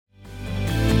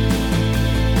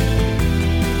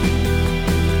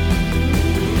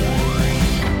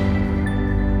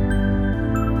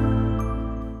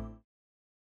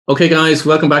Okay, guys,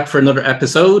 welcome back for another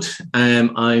episode.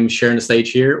 I'm sharing the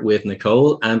stage here with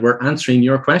Nicole, and we're answering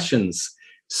your questions.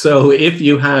 So if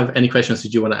you have any questions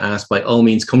that you want to ask, by all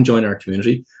means, come join our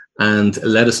community and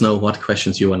let us know what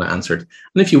questions you want to answer. And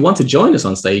if you want to join us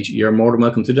on stage, you're more than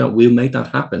welcome to do that. We'll make that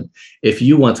happen. If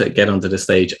you want to get onto the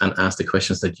stage and ask the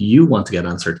questions that you want to get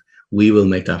answered, we will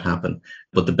make that happen.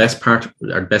 But the best part,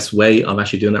 our best way of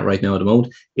actually doing that right now at the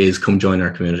moment is come join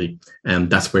our community. And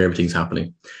that's where everything's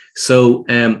happening. So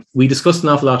we discussed an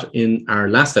awful lot in our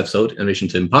last episode in relation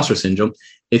to imposter syndrome.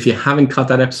 If you haven't caught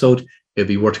that episode, it'd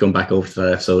be worth going back over to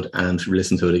that episode and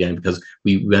listen to it again, because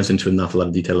we went into an awful lot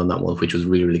of detail on that one, which was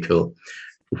really, really cool.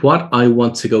 What I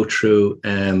want to go through,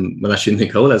 well, actually,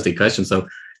 Nicole has the question, so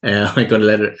I'm going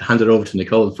to hand it over to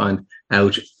Nicole and find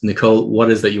out. Nicole, what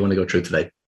is that you want to go through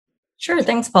today? Sure.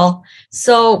 Thanks, Paul.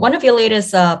 So one of your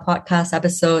latest podcast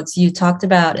episodes, you talked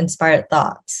about inspired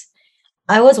thoughts.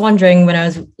 I was wondering when I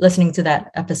was listening to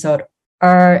that episode,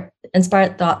 are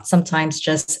inspired thoughts sometimes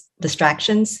just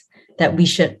distractions that we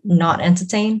should not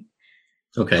entertain?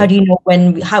 Okay. How do you know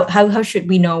when? How should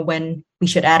we know when we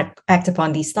should act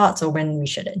upon these thoughts or when we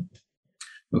shouldn't?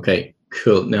 Okay,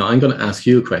 cool. Now I'm going to ask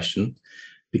you a question,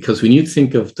 because when you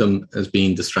think of them as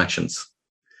being distractions,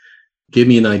 give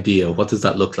me an idea. What does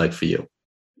that look like for you?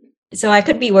 So I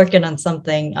could be working on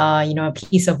something, a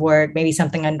piece of work, maybe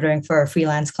something I'm doing for a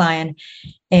freelance client,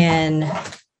 and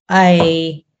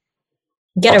I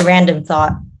get a random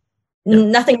thought. Yeah.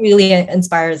 Nothing really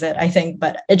inspires it, I think,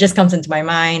 but it just comes into my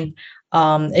mind.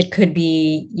 It could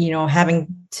be,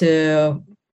 having to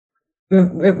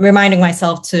reminding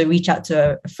myself to reach out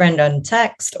to a friend on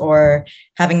text, or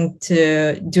having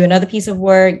to do another piece of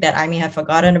work that I may have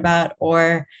forgotten about,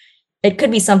 or it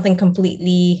could be something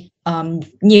completely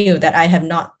new that I have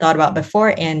not thought about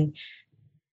before. And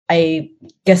I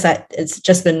guess that it's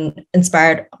just been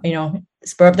inspired,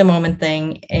 spur of the moment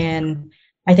thing. And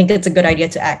I think it's a good idea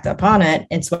to act upon it.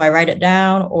 And so I write it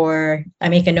down, or I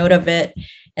make a note of it,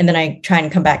 and then I try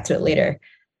and come back to it later.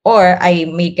 Or I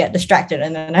may get distracted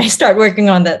and then I start working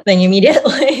on that thing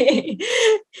immediately,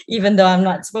 even though I'm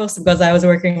not supposed to, because I was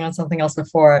working on something else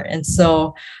before. And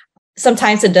so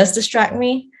sometimes it does distract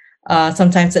me.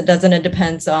 Sometimes it doesn't. It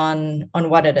depends on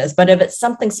what it is. But if it's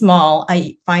something small,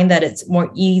 I find that it's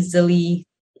more easy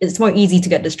to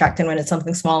get distracted when it's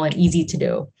something small and easy to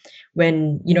do.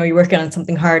 When you're working on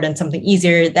something hard and something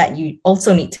easier that you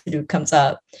also need to do comes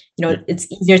up, it's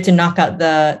easier to knock out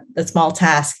the small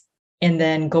task and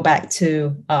then go back to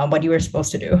what you were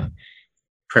supposed to do.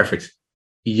 Perfect.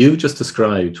 You just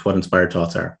described what inspired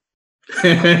thoughts are.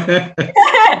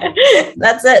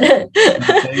 That's it.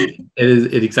 It is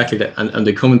exactly that, and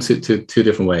they come in two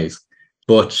different ways,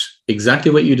 but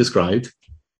exactly what you described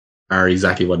are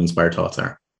exactly what inspired thoughts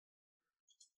are.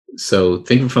 So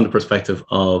thinking from the perspective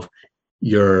of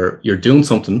you're doing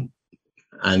something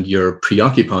and you're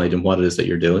preoccupied in what it is that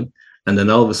you're doing, and then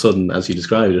all of a sudden, as you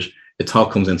described it, a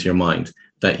thought comes into your mind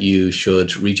that you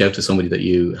should reach out to somebody that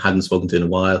you hadn't spoken to in a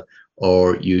while,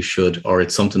 or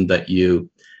it's something that you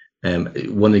one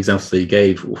of the examples that you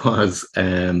gave was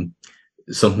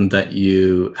something that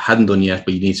you hadn't done yet,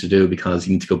 but you need to do because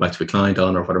you need to go back to a client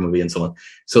on, or whatever it may be, and so on.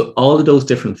 So all of those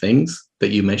different things that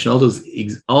you mentioned,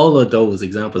 all of those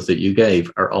examples that you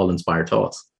gave are all inspired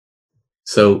thoughts.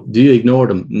 So do you ignore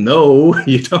them? No,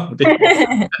 you don't.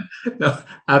 No,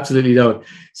 absolutely don't.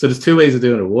 So there's two ways of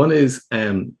doing it. One is,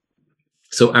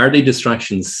 so are they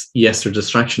distractions? Yes, they're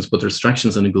distractions, but they're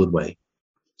distractions in a good way.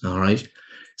 All right.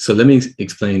 So let me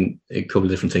explain a couple of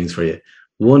different things for you.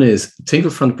 One is, think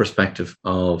of it from the perspective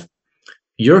of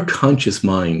your conscious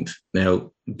mind.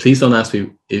 Now, please don't ask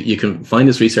me. You can find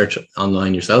this research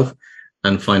online yourself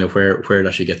and find out where it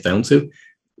actually gets down to.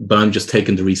 But I'm just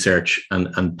taking the research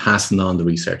and passing on the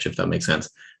research, if that makes sense.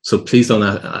 So please don't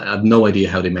ask, I have no idea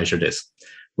how they measure this.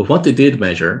 But what they did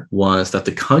measure was that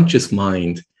the conscious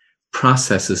mind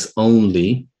processes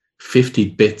only 50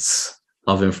 bits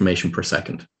of information per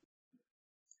second.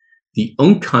 The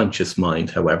unconscious mind,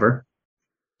 however,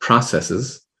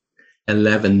 processes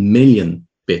 11 million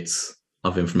bits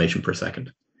of information per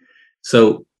second.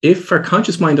 So if our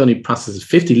conscious mind only processes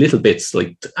 50 little bits,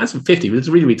 like that's 50, it's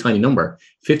a really, really tiny number,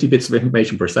 50 bits of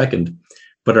information per second,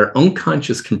 but our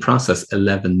unconscious can process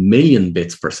 11 million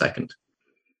bits per second,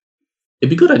 it'd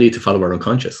be a good idea to follow our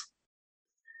unconscious.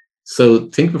 So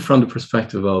think from the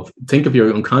perspective of, think of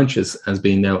your unconscious as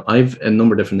being, now I've a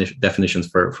number of definitions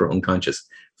for unconscious,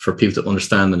 for people to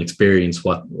understand and experience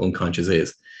what unconscious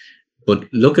is.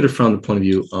 But look at it from the point of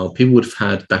view of people would have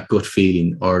had that gut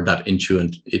feeling or that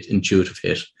intuitive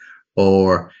hit,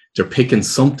 or they're picking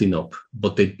something up,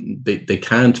 but they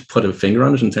can't put a finger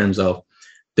on it in terms of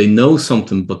they know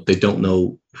something, but they don't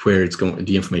know where it's going,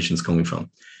 the information is coming from.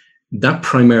 That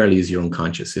primarily is your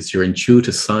unconscious. It's your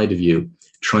intuitive side of you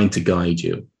trying to guide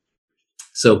you.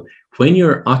 So when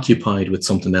you're occupied with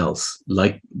something else,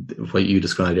 like what you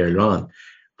described earlier on,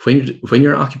 when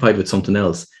you're occupied with something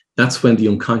else, that's when the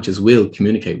unconscious will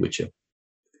communicate with you.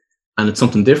 And it's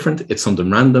something different. It's something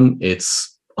random.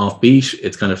 It's offbeat.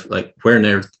 It's kind of like, where on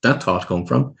earth did that thought come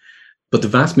from? But the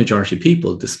vast majority of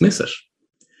people dismiss it.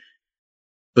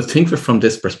 But think of it from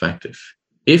this perspective.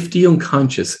 If the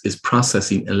unconscious is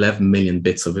processing 11 million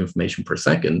bits of information per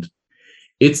second,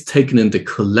 it's taking in the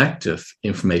collective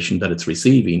information that it's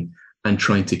receiving and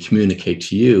trying to communicate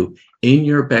to you in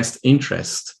your best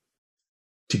interest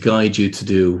to guide you to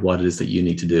do what it is that you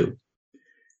need to do.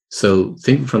 So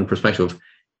thinking from the perspective of,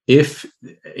 if,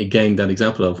 again, that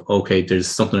example of, okay, there's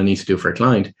something I need to do for a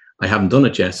client, I haven't done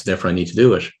it yet, so therefore I need to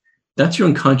do it. That's your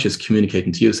unconscious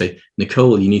communicating to you, say,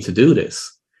 Nicole, you need to do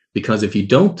this, because if you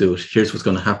don't do it, here's what's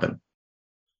going to happen.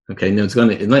 Okay, now it's not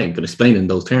going to explain in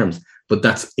those terms, but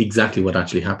that's exactly what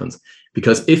actually happens.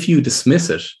 Because if you dismiss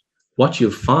it, what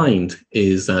you'll find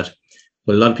is that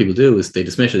what a lot of people do is they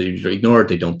dismiss it, they ignore it,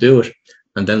 they don't do it.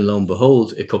 And then lo and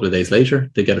behold, a couple of days later,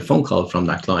 they get a phone call from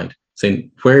that client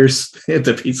saying, where's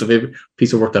the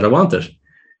piece of work that I wanted?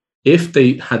 If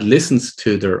they had listened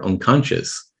to their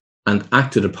unconscious and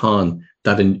acted upon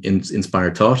that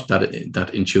inspired thought,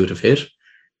 that intuitive hit,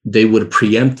 they would have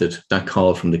preempted that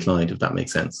call from the client, if that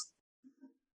makes sense.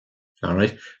 All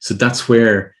right. So that's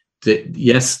where,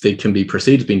 yes, they can be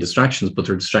perceived as being distractions, but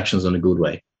they're distractions in a good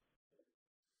way.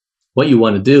 What you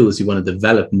want to do is you want to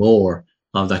develop more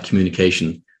of that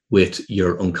communication with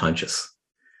your unconscious.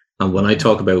 And when I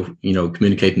talk about,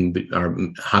 communicating or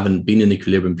having been in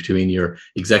equilibrium between your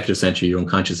executive center, your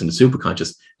unconscious, and the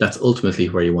superconscious, that's ultimately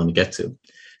where you want to get to.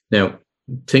 Now,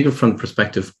 think of it from the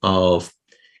perspective of,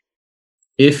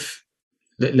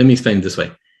 let me explain it this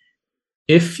way.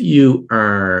 If you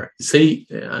are, say,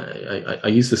 I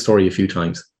used this story a few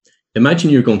times. Imagine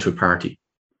you're going to a party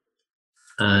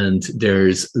and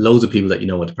there's loads of people that you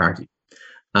know at the party.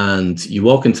 And you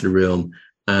walk into the room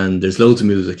and there's loads of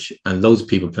music and loads of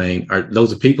people playing, or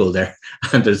loads of people there,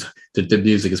 and the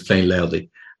music is playing loudly.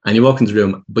 And you walk into the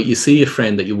room, but you see a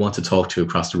friend that you want to talk to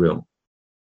across the room.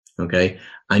 Okay.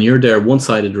 And you're there one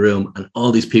side of the room and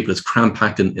all these people is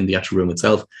cram-packed in the actual room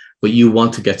itself, but you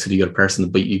want to get to the other person,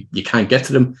 but you can't get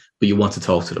to them, but you want to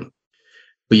talk to them.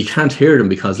 But you can't hear them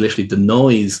because literally the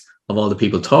noise of all the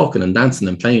people talking and dancing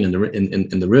and playing in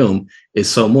the room is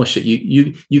so much that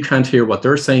you can't hear what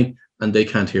they're saying and they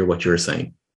can't hear what you're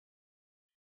saying.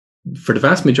 For the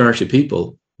vast majority of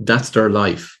people, that's their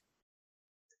life.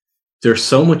 There's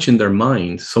so much in their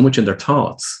mind, so much in their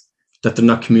thoughts, that they're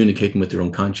not communicating with their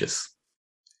unconscious.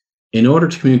 In order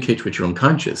to communicate with your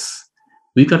unconscious,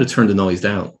 we've got to turn the noise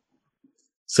down.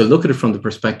 So look at it from the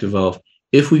perspective of,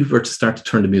 if we were to start to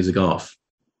turn the music off,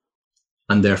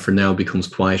 and therefore now becomes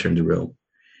quieter in the room.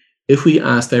 If we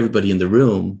asked everybody in the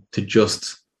room to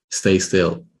just stay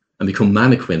still and become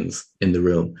mannequins in the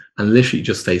room and literally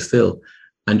just stay still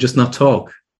and just not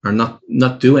talk or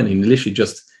not do anything, literally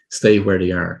just stay where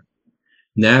they are.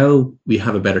 Now we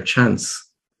have a better chance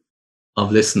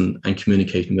of listening and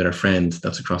communicating with our friend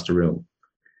that's across the room.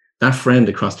 That friend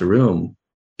across the room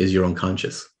is your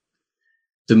unconscious.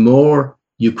 The more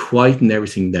you quieten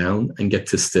everything down and get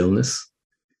to stillness,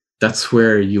 that's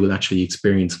where you will actually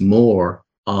experience more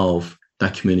of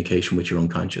that communication with your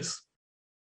unconscious.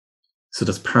 So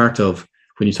that's part of,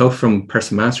 when you talk from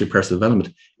personal mastery, personal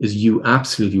development, is you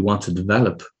absolutely want to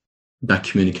develop that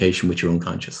communication with your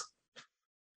unconscious.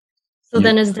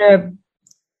 Then is there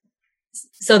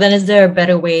a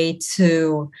better way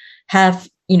to have,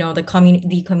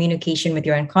 the communication with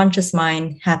your unconscious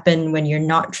mind happen when you're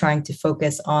not trying to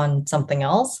focus on something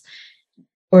else?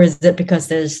 Or is it because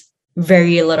there's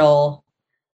very little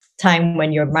time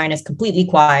when your mind is completely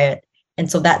quiet,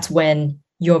 and so that's when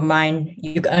your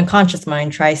unconscious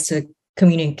mind tries to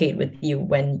communicate with you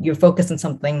when you're focused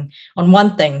on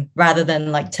one thing rather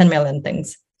than like 10 million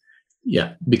things?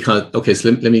 Yeah, because, okay,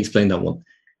 so let me explain that one.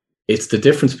 It's the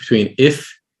difference between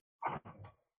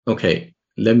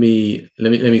let me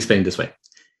explain it this way.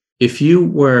 If you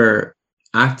were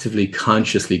actively,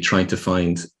 consciously trying to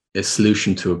find a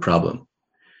solution to a problem,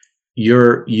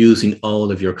 you're using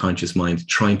all of your conscious mind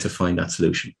trying to find that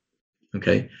solution.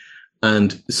 Okay.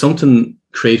 And something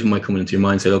creative might come into your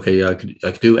mind and say, okay, yeah, I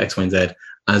could do X, Y, and Z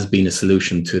as being a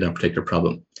solution to that particular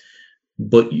problem.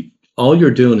 But all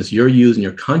you're doing is you're using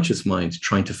your conscious mind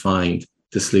trying to find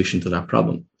the solution to that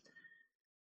problem.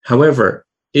 However,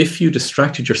 if you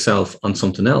distracted yourself on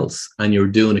something else and you're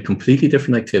doing a completely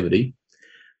different activity,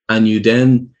 and you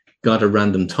then got a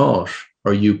random thought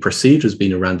or you perceived as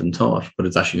being a random thought, but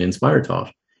it's actually an inspired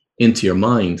thought into your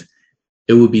mind,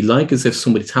 it would be like as if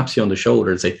somebody taps you on the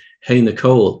shoulder and say, hey,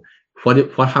 Nicole,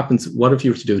 what happens? What if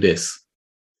you were to do this?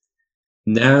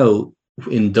 Now,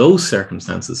 in those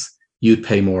circumstances, you'd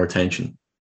pay more attention,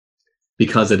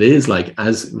 because it is like,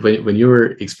 as when you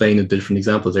were explaining the different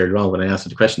examples earlier on, when I asked you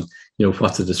the question,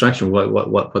 what's a distraction?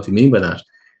 What do you mean by that?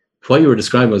 What you were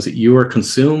describing was that you were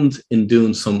consumed in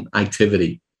doing some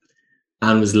activity,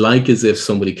 and it was like as if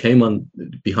somebody came on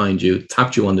behind you,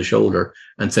 tapped you on the shoulder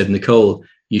and said, Nicole,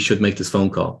 you should make this phone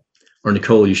call, or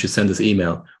Nicole, you should send this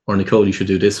email, or Nicole, you should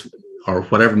do this, or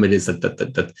whatever it is that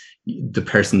the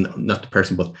person, not the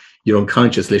person, but your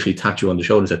unconscious literally tapped you on the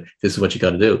shoulder and said, this is what you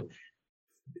got to do.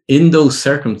 In those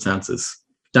circumstances,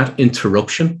 that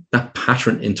interruption, that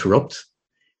pattern interrupt,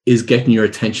 is getting your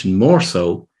attention more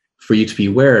so for you to be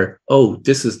aware, oh,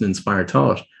 this is an inspired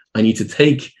thought. I need to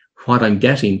take what I'm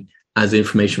getting as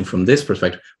information from this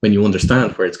perspective, when you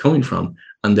understand where it's coming from,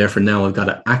 and therefore now I've got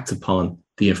to act upon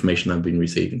the information I've been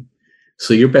receiving.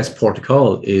 So your best port of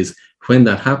call is, when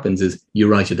that happens, is you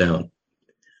write it down.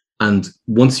 And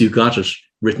once you've got it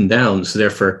written down, so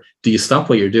therefore, do you stop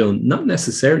what you're doing? Not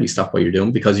necessarily stop what you're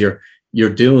doing, because you're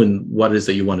doing what it is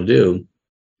that you want to do,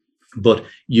 but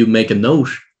you make a note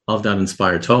of that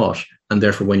inspired thought. And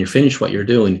therefore, when you're finished what you're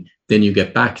doing, then you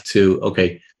get back to,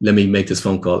 okay, let me make this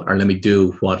phone call, or let me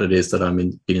do what it is that I'm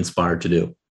being inspired to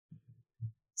do.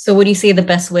 So would you say the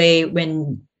best way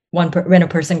when a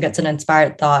person gets an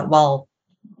inspired thought while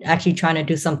actually trying to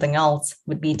do something else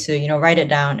would be to, write it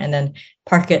down and then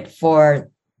park it for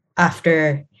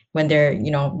after, when they're,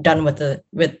 done with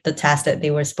the task that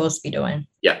they were supposed to be doing?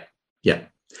 Yeah.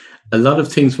 A lot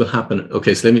of things will happen.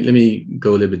 Okay, so let me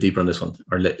go a little bit deeper on this one,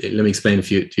 or let me explain a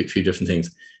few different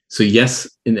things. So yes,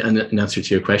 in answer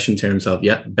to your question, in terms of,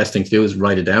 best thing to do is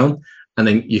write it down, and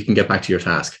then you can get back to your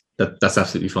task. That's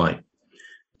absolutely fine.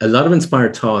 A lot of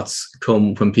inspired thoughts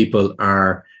come when people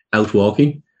are out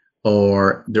walking,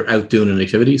 or they're out doing an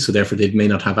activity, so therefore they may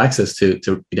not have access to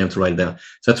be able to write it down.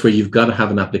 So that's where you've got to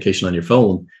have an application on your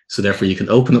phone, so therefore you can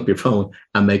open up your phone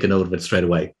and make a note of it straight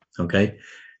away. Okay.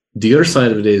 The other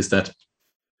side of it is that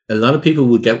a lot of people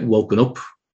will get woken up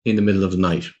in the middle of the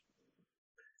night.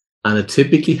 And it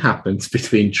typically happens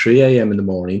between 3 a.m. in the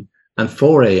morning and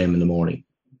 4 a.m. in the morning.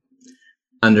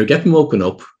 And they're getting woken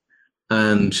up,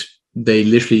 and they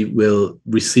literally will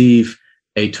receive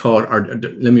a thought, or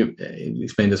let me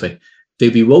explain this way.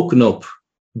 They'll be woken up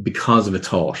because of a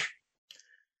thought.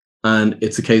 And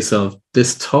it's a case of,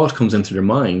 this thought comes into their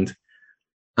mind,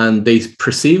 and they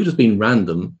perceive it as being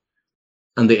random,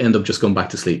 and they end up just going back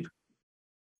to sleep.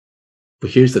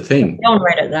 But here's the thing. They don't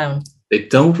write it down. They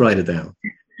don't write it down.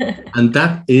 And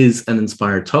that is an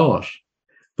inspired thought.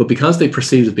 But because they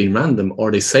perceive it as being random,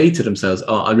 or they say to themselves,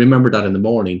 oh, I remember that in the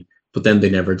morning, but then they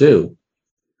never do.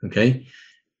 Okay.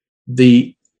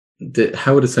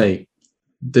 How would I say,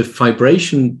 the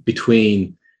vibration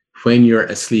between when you're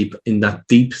asleep in that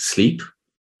deep sleep,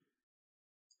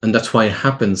 and that's why it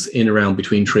happens in around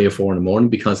between 3 or 4 in the morning,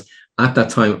 because at that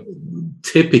time,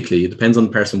 typically, it depends on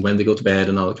the person when they go to bed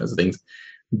and all kinds of things,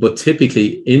 but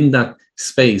typically in that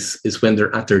space is when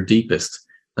they're at their deepest,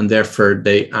 and therefore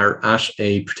they are at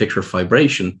a particular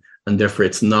vibration, and therefore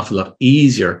it's not a lot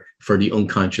easier for the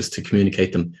unconscious to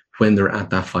communicate them when they're at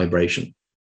that vibration,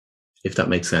 if that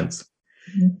makes sense.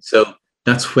 Mm-hmm. So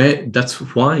that's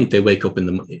why they wake up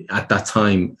at that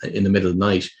time in the middle of the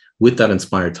night with that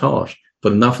inspired thought.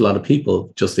 But an awful lot of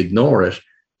people just ignore it.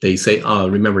 They say, oh,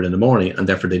 I'll remember it in the morning, and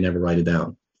therefore they never write it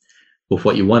down. But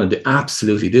what you want to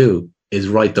absolutely do is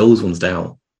write those ones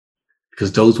down,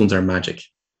 because those ones are magic.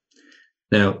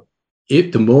 Now,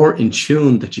 the more in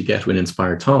tune that you get with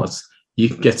inspired thoughts, you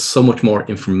can get so much more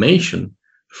information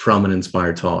from an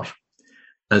inspired thought.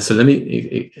 And so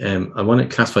I want to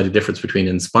classify the difference between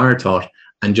an inspired thought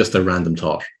and just a random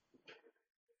thought.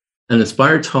 An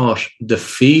inspired thought, the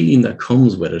feeling that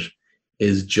comes with it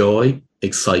is joy,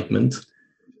 excitement,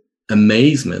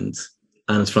 amazement,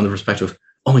 and it's from the perspective,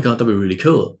 oh my God, that'd be really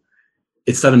cool.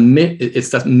 It's that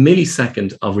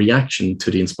millisecond of reaction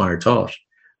to the inspired thought,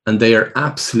 and they are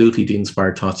absolutely the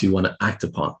inspired thoughts you want to act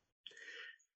upon.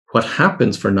 What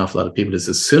happens for an awful lot of people is,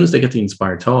 as soon as they get the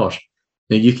inspired thought,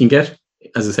 you can get,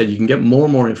 as I said, you can get more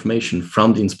and more information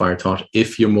from the inspired thought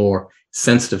if you're more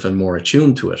sensitive and more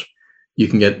attuned to it. You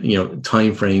can get,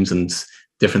 time frames and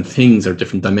different things or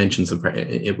different dimensions with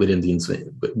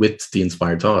the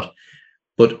inspired thought.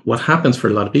 But what happens for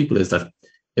a lot of people is that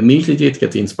immediately they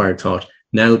get the inspired thought,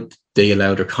 now they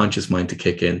allow their conscious mind to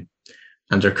kick in.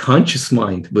 And their conscious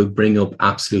mind will bring up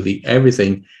absolutely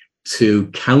everything to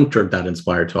counter that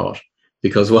inspired thought.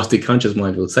 Because what the conscious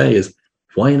mind will say is,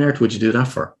 Why on earth would you do that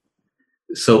for?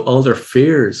 So all their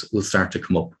fears will start to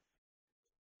come up.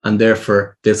 And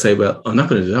therefore they'll say, well, I'm not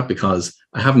going to do that because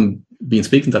I haven't been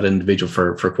speaking to that individual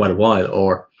for quite a while,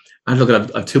 or I look,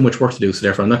 I've too much work to do, so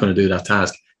therefore I'm not going to do that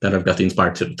task that I've got the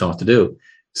inspired thought to do.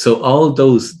 So all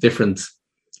those different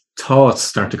thoughts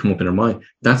start to come up in their mind.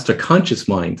 That's their conscious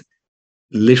mind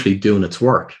literally doing its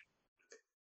work.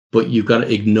 But you've got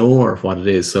to ignore what it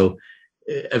is. So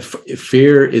if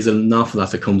fear is an awful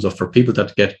lot that comes up for people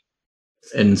that get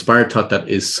an inspired thought that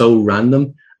is so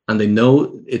random, and they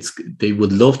know they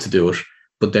would love to do it,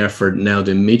 but therefore now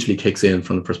they immediately kicks in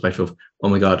from the perspective of, oh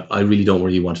my God, I really don't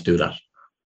really want to do that.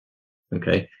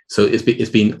 Okay, so it's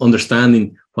been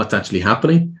understanding what's actually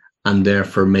happening, and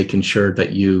therefore making sure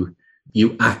that you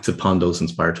act upon those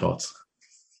inspired thoughts.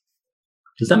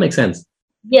 Does that make sense?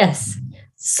 Yes.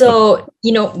 So,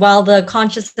 while the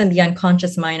conscious and the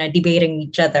unconscious mind are debating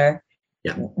each other,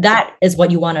 that is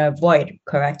what you want to avoid,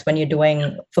 correct? When you're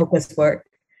doing focused work.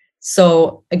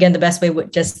 So again, the best way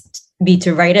would just be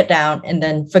to write it down and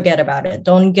then forget about it.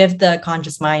 Don't give the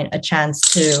conscious mind a chance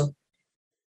to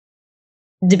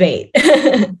debate.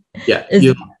 Yeah.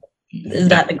 Is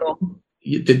that the goal?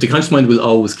 The conscious mind will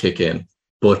always kick in,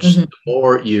 but the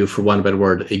more you, for want of a better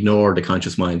word, ignore the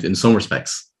conscious mind in some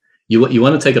respects, you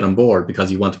want to take it on board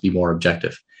because you want to be more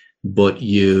objective, but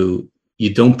you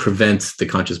don't prevent the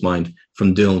conscious mind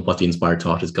from doing what the inspired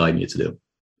thought is guiding you to do.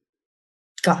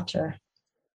 Gotcha.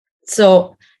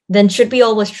 So then should we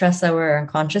always trust our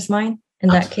unconscious mind in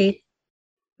that case?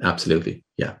 Absolutely.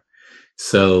 Yeah.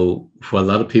 So for a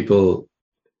lot of people,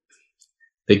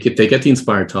 they get the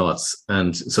inspired thoughts.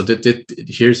 And so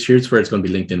here's where it's going to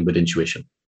be linked in with intuition.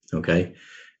 Okay.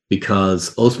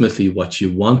 Because ultimately what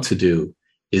you want to do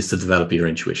is to develop your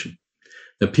intuition.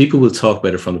 Now, people will talk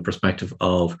about it from the perspective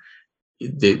of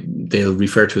they'll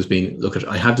refer to as being, look,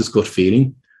 I have this gut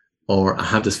feeling, or I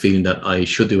have this feeling that I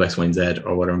should do X, Y, and Z,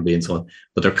 or whatever, and so on.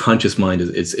 But their conscious mind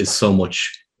is so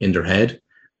much in their head,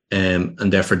 and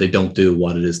therefore they don't do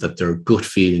what it is that their gut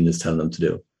feeling is telling them to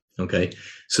do. Okay,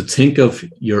 so think of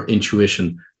your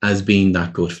intuition as being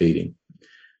that gut feeling.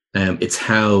 It's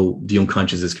how the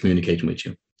unconscious is communicating with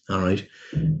you. All right.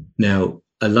 Now,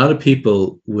 a lot of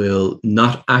people will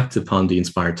not act upon the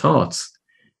inspired thoughts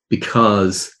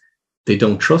because they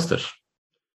don't trust it.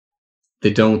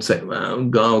 They don't say,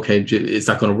 well, okay, is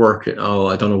that going to work? Oh,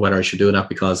 I don't know whether I should do that,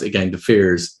 because again, the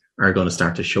fears are going to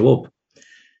start to show up.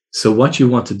 So what you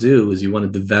want to do is you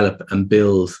want to develop and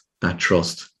build that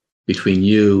trust between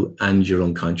you and your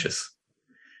unconscious.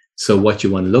 So what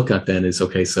you want to look at then is,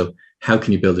 okay, so how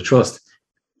can you build the trust?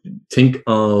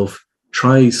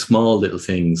 Try small little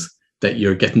things that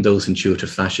you're getting those intuitive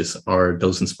flashes or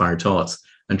those inspired thoughts,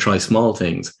 and try small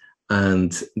things,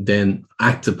 and then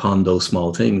act upon those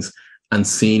small things and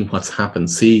seeing what's happened.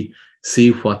 See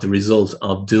what the result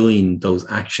of doing those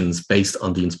actions based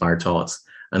on the inspired thoughts.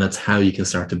 And that's how you can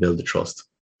start to build the trust.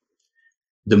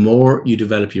 The more you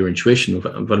develop your intuition,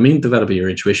 what I mean developing your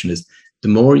intuition is the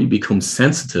more you become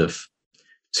sensitive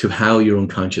to how your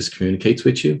unconscious communicates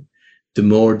with you, the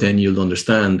more then you'll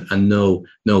understand and know,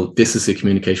 no, this is a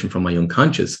communication from my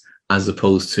unconscious as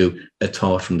opposed to a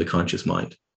thought from the conscious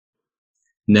mind.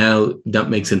 Now that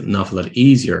makes it an awful lot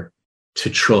easier to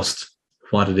trust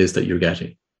what it is that you're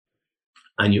getting,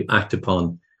 and you act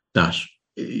upon that.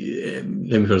 Let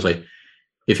me put it this way.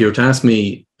 If you were to ask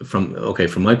me from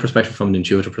my perspective, from an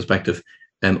intuitive perspective,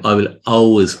 I will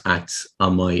always act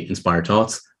on my inspired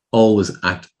thoughts, always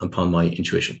act upon my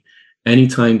intuition.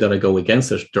 Anytime that I go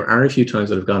against it, there are a few times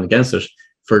that I've gone against it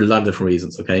for a lot of different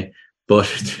reasons, okay? But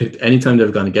anytime that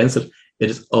I've gone against it, it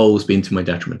has always been to my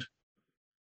detriment.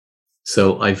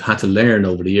 So I've had to learn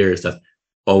over the years that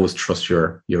always trust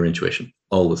your intuition.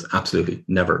 Always, absolutely,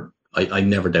 never. I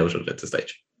never doubted it at this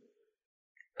stage.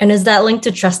 And is that linked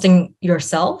to trusting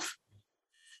yourself,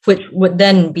 which would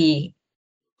then be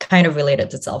kind of related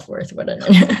to self-worth, wouldn't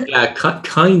it? Yeah,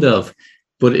 kind of.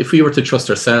 But if we were to trust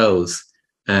ourselves,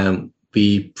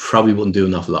 we probably wouldn't do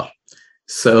an awful lot.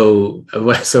 So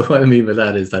what I mean by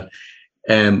that is that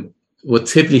what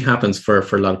typically happens for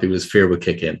a lot of people is fear will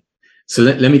kick in. So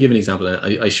let me give an example.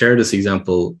 I shared this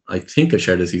example. I think I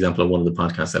shared this example on one of the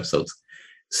podcast episodes.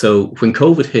 So when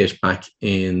COVID hit back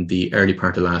in the early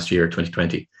part of last year,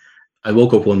 2020, I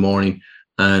woke up one morning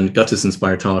and got this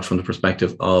inspired thought from the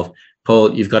perspective of,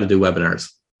 Paul, you've got to do webinars.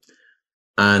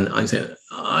 And I said,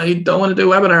 I don't want to do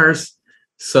webinars.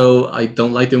 So I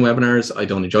don't like doing webinars. I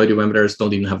don't enjoy doing webinars.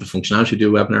 Don't even have the functionality to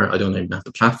do a webinar. I don't even have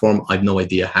the platform. I have no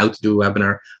idea how to do a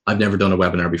webinar. I've never done a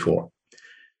webinar before.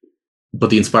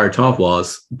 But the inspired thought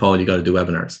was, Paul, you got to do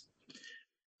webinars.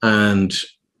 And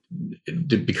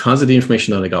because of the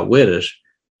information that I got with it,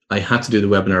 I had to do the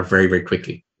webinar very, very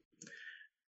quickly.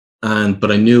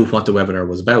 But I knew what the webinar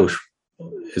was about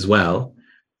as well.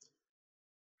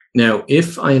 Now,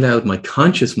 if I allowed my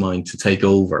conscious mind to take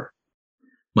over,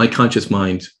 my conscious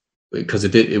mind, because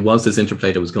it was this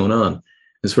interplay that was going on,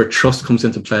 is where trust comes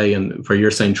into play, and where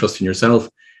you're saying trust in yourself,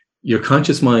 your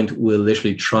conscious mind will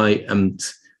literally try and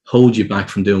hold you back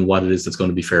from doing what it is that's going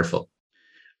to be fearful,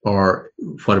 or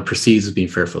what it perceives as being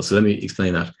fearful. So let me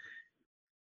explain that.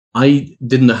 I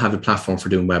didn't have a platform for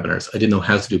doing webinars. I didn't know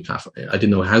how to do I didn't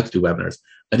know how to do webinars.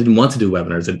 I didn't want to do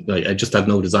webinars. I just had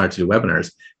no desire to do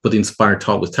webinars. But the inspired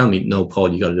thought was telling me, no,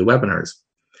 Paul, you got to do webinars.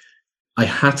 I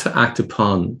had to act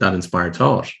upon that inspired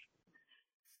thought.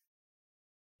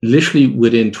 Literally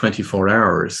within 24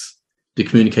 hours, the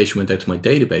communication went out to my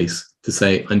database to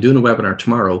say, I'm doing a webinar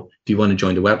tomorrow. Do you want to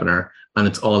join the webinar? And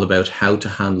it's all about how to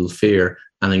handle fear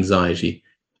and anxiety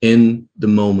in the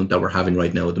moment that we're having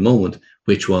right now at the moment,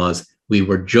 which was we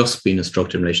were just being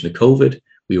instructed in relation to COVID.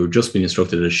 We were just being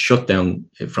instructed to shut down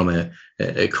from a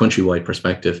countrywide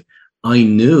perspective. I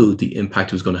knew the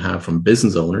impact it was going to have from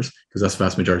business owners, because that's the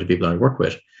vast majority of people I work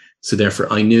with. So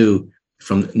therefore, I knew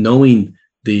from knowing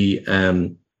the,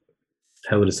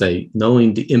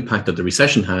 knowing the impact that the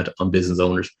recession had on business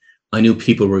owners, I knew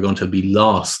people were going to be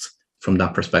lost from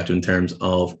that perspective in terms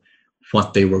of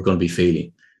what they were going to be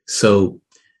feeling. So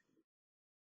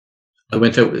I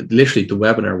went out, literally the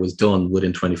webinar was done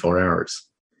within 24 hours.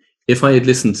 If I had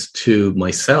listened to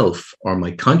myself or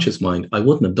my conscious mind, I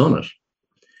wouldn't have done it.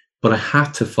 But I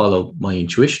had to follow my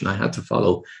intuition. I had to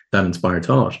follow that inspired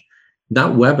thought.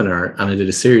 That webinar, and I did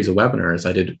a series of webinars.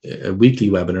 I did a weekly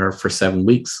webinar for 7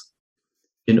 weeks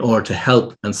in order to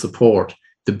help and support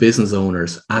the business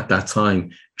owners at that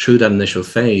time through that initial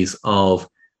phase of,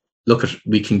 look,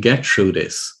 we can get through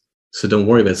this. So don't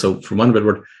worry about it. So for one better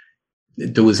word,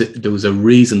 there was a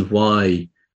reason why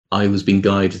I was being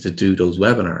guided to do those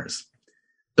webinars.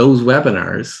 Those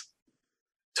webinars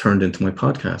turned into my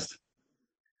podcast.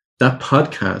 That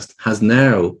podcast has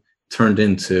now turned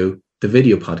into the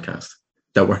video podcast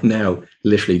that we're now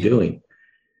literally doing.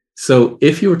 So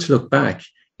if you were to look back,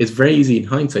 it's very easy in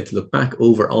hindsight to look back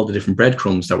over all the different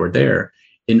breadcrumbs that were there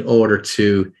in order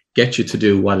to get you to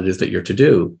do what it is that you're to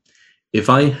do. If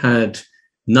I had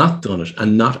not done it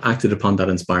and not acted upon that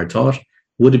inspired thought,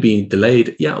 would it be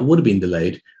delayed? Yeah, it would have been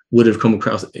delayed. Would it have come up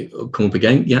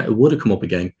again? Yeah, it would have come up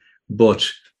again. But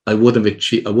I wouldn't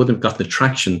have gotten the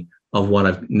traction of what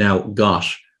I've now got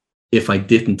if I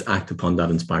didn't act upon that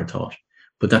inspired thought.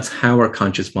 But that's how our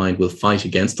conscious mind will fight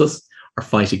against us, or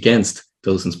fight against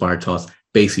those inspired thoughts,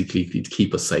 basically to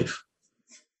keep us safe.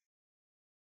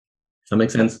 Does that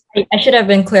make sense? I should have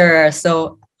been clearer.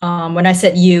 So when I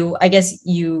said you, I guess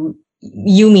you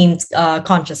means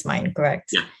conscious mind,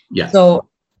 correct? Yeah. So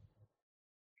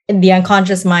in the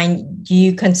unconscious mind, do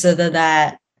you consider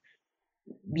that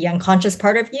the unconscious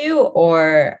part of you?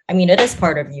 Or, I mean, it is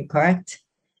part of you, correct?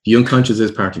 The unconscious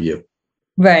is part of you.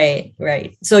 Right.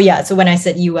 So yeah, so when I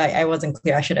said you, I wasn't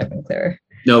clear. I should have been clearer.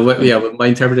 No, but my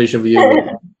interpretation of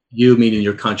you, you meaning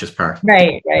your conscious part.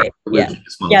 Right.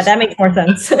 Yeah, that makes more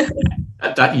sense.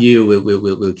 that you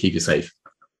will keep you safe.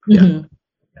 Mm-hmm.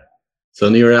 Yeah. So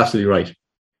you're absolutely right.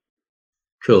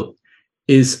 Cool.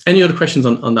 Is any other questions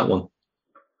on that one?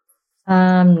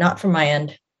 Not from my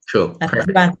end. Cool. I think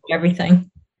you've answered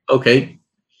everything. Okay.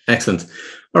 Excellent.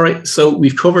 All right. So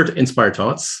we've covered inspired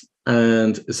thoughts.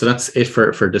 And so that's it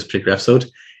for this particular episode.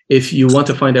 If you want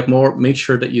to find out more, make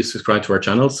sure that you subscribe to our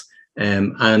channels.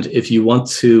 And if you want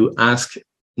to ask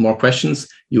more questions,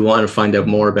 you want to find out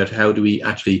more about how do we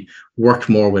actually work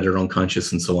more with our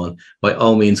unconscious and so on, by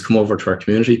all means, come over to our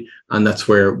community. And that's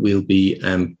where we'll be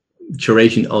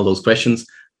curating all those questions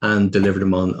and deliver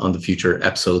them on the future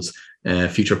episodes,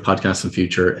 future podcasts and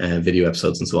future video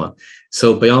episodes and so on.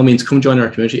 So by all means, come join our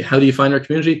community. How do you find our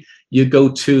community? You go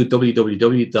to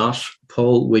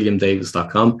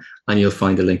www.paulwilliamdavis.com and you'll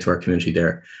find a link to our community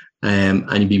there. And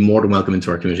you'd be more than welcome into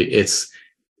our community. It's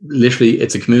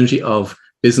a community of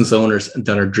business owners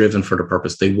that are driven for their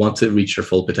purpose. They want to reach their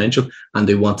full potential and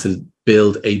they want to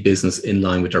build a business in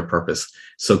line with their purpose.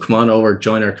 So come on over,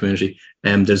 join our community.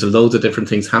 There's loads of different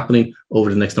things happening over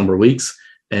the next number of weeks.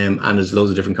 And there's loads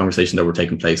of different conversations that were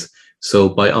taking place. So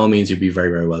by all means, you'd be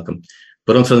very, very welcome.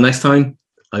 But until the next time,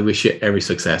 I wish you every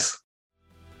success.